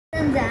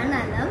I'm Zan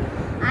Alam.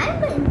 I'm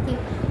going to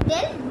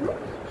tell you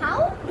how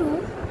to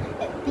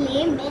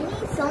play many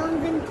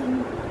songs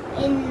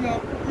in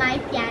my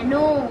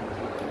piano.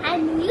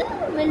 And you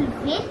will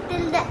wait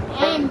till the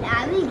end.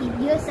 I will give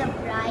you a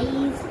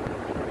surprise.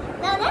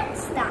 Now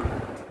let's start.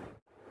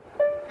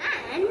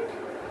 And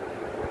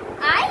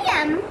I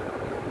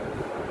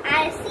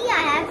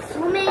have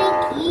so many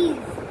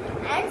keys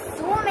and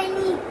so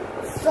many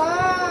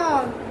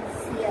songs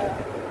here.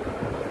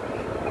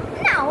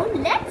 Now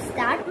let's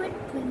start with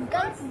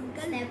Twinkle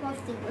Twinkle step of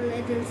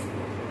Twinkle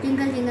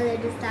Twinkle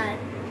Little Star.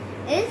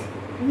 Is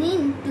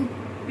need to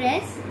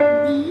press D,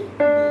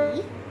 D,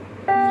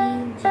 G,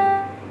 G,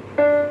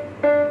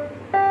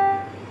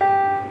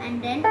 and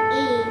then A,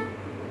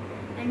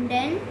 and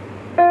then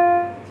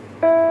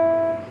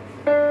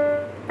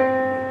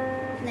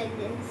like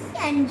this,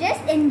 and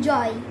just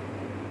enjoy.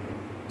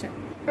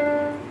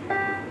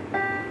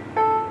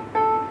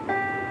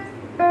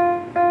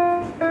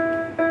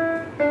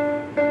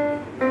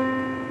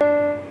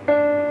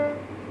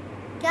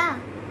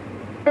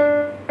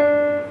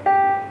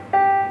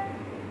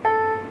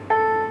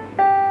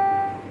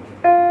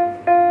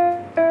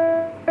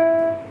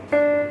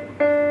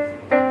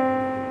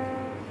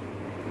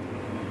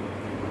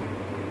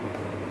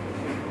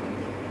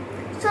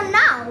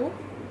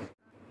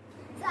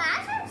 So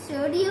as I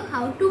showed you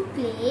how to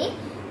play,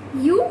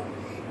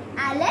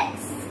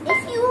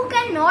 if you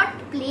cannot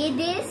play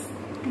this,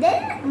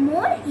 then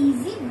more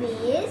easy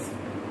ways,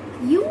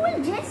 you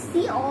will just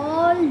see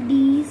all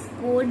these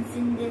chords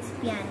in this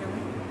piano.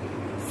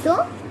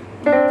 So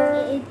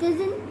it is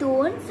in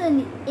tones,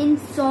 and in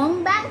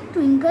song bank,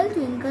 Twinkle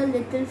Twinkle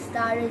Little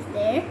Star is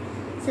there.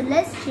 So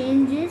let's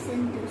change this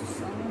into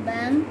song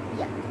bank.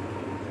 Yeah.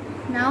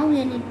 Now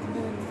we need to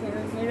do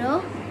 0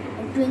 0.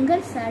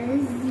 Twinkle Star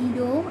is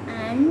 0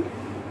 and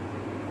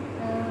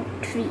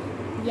 3.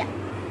 Yeah.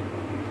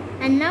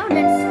 And now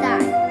let's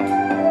start.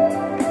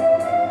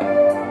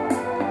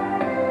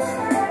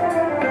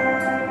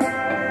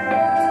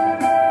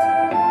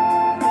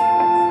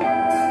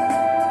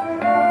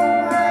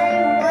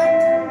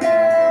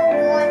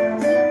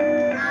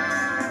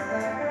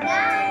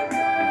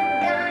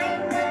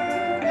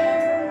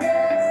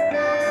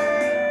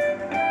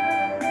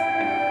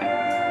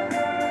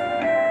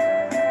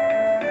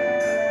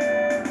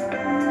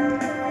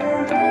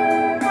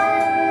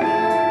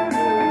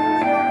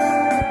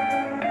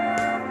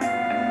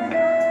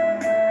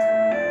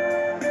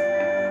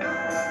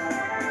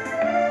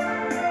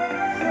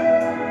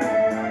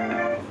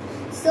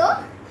 So,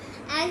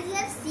 as you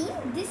have seen,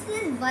 this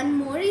is one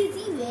more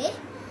easy way.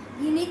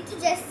 You need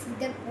to just see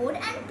the code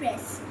and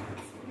press.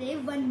 Play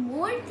one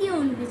more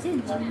tune, which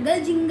is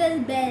Jingle Jingle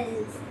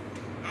Bells.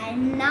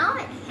 And now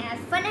have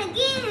fun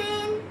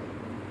again.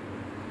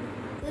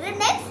 So the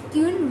next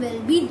tune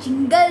will be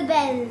Jingle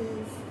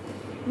Bells.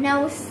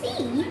 Now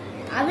see,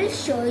 I will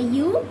show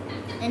you,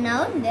 and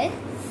now let's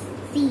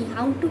see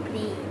how to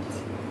play it.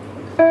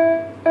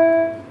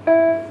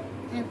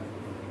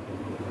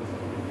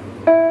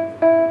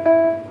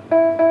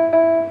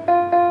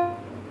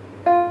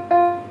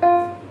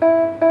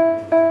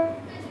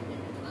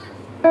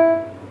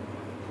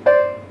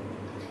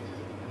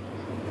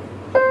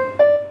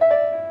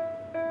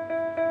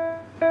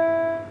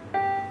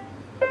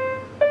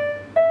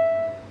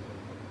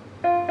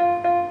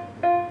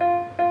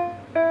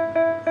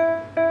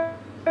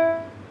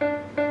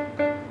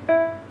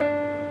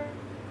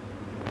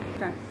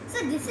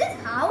 So this is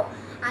how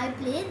I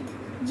played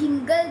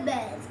Jingle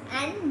Bells,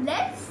 and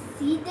let's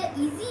see the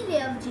easy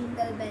way of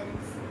Jingle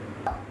Bells.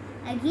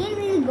 Again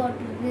we'll go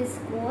to this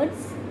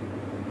chords.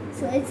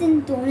 So it's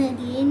in tone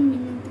again. We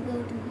need to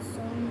go to the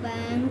song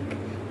bank.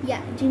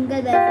 Yeah,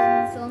 Jingle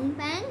Bells in song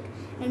bank.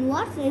 And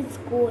what's its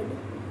code?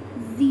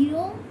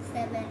 0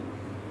 7.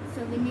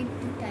 So we need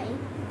to type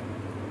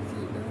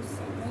 0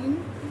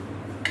 7.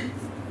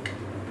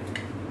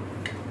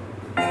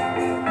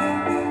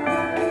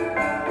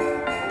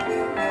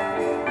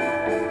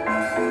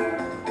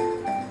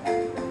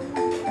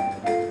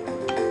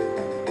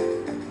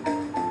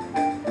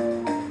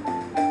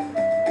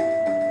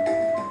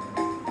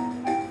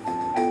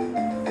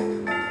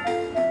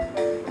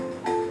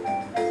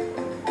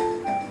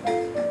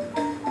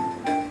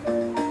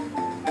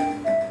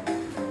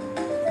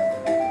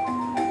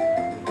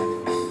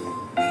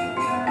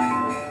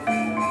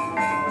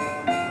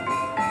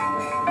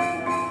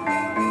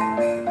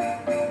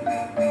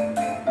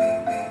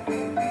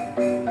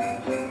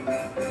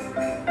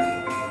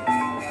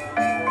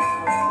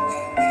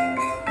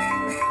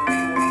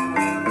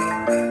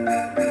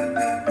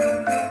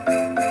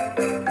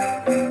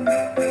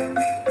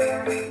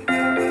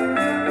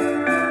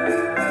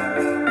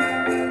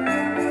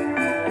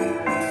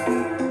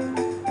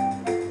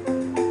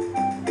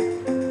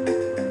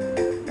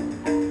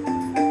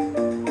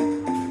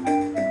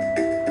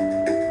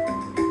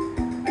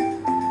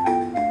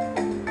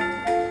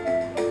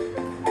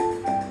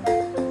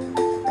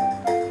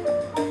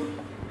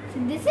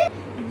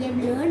 We have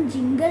learned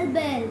Jingle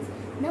Bells.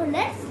 Now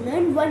let's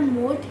learn one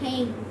more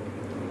thing.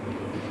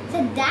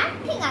 So that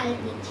thing I'll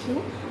teach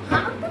you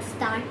how to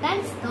start and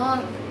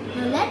stop.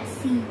 Now let's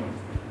see.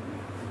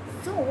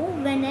 So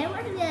whenever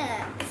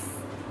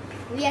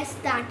we are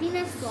starting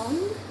a song,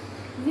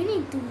 we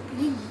need to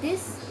click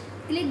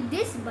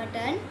this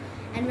button,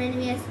 and when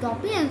we are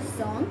stopping a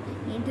song,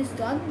 we need to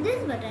stop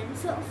this button.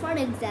 So for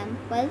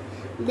example,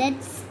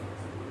 let's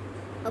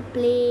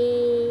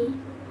play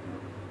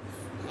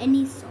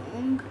any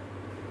song.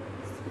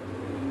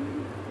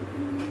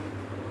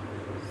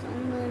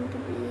 Song I want to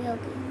play.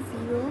 Okay,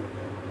 0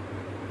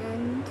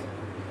 and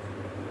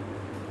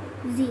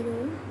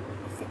 0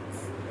 6.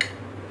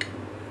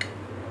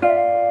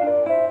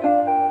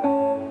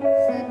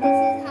 So this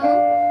is how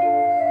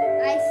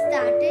I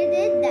started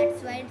it. That's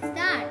why it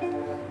starts.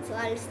 So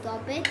I'll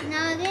stop it.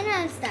 Now again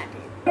I'll start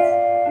it.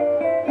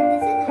 And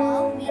this is how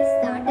we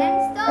start and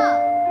stop.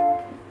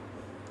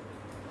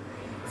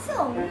 So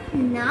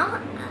now,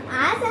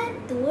 as I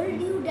told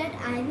you that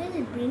I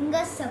will bring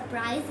a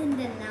surprise in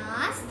the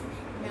last,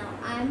 now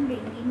I am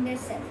bringing the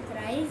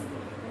surprise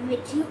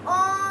which you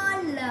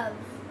all love.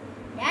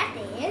 That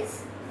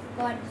is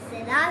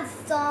Godzilla's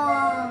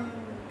song.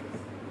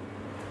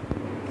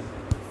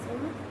 So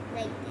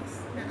like this.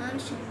 Now I'll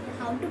show you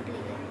how to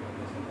play it.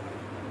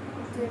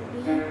 It will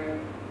be.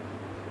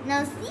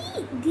 Now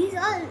see, these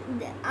all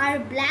are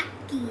black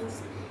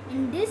keys.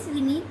 In this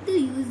we need to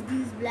use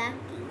these black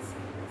keys.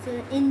 So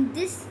in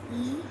this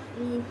E,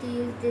 we need to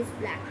use this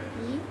black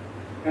key.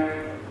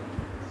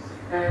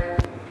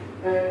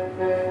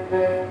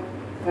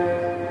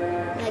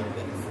 Like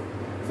this.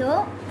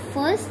 So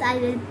first I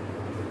will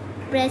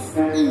press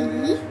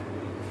E,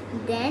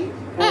 then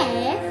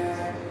F,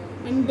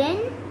 and then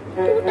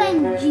 2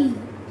 times G.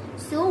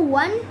 So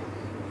one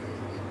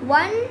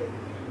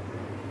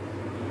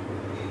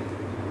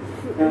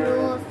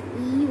row of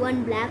E,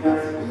 one black of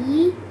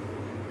E,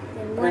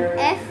 then one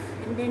F,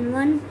 and then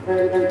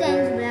two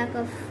times black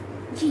of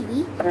G,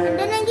 and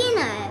then again a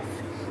F.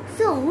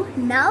 So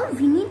now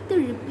we need to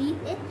repeat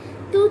it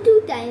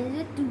two times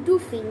with two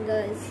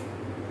fingers.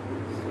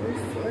 So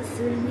first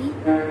will be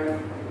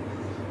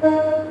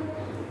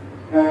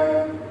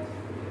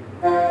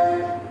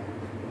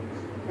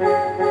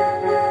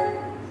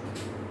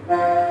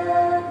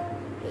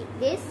like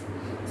this.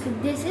 So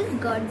this is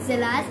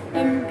Godzilla's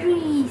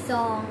entry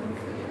song.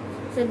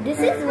 So this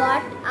is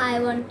what I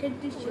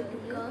wanted to show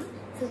you.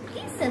 So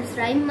please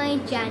subscribe my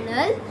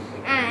channel,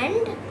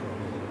 and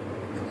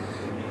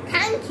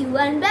thank you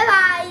and bye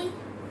bye.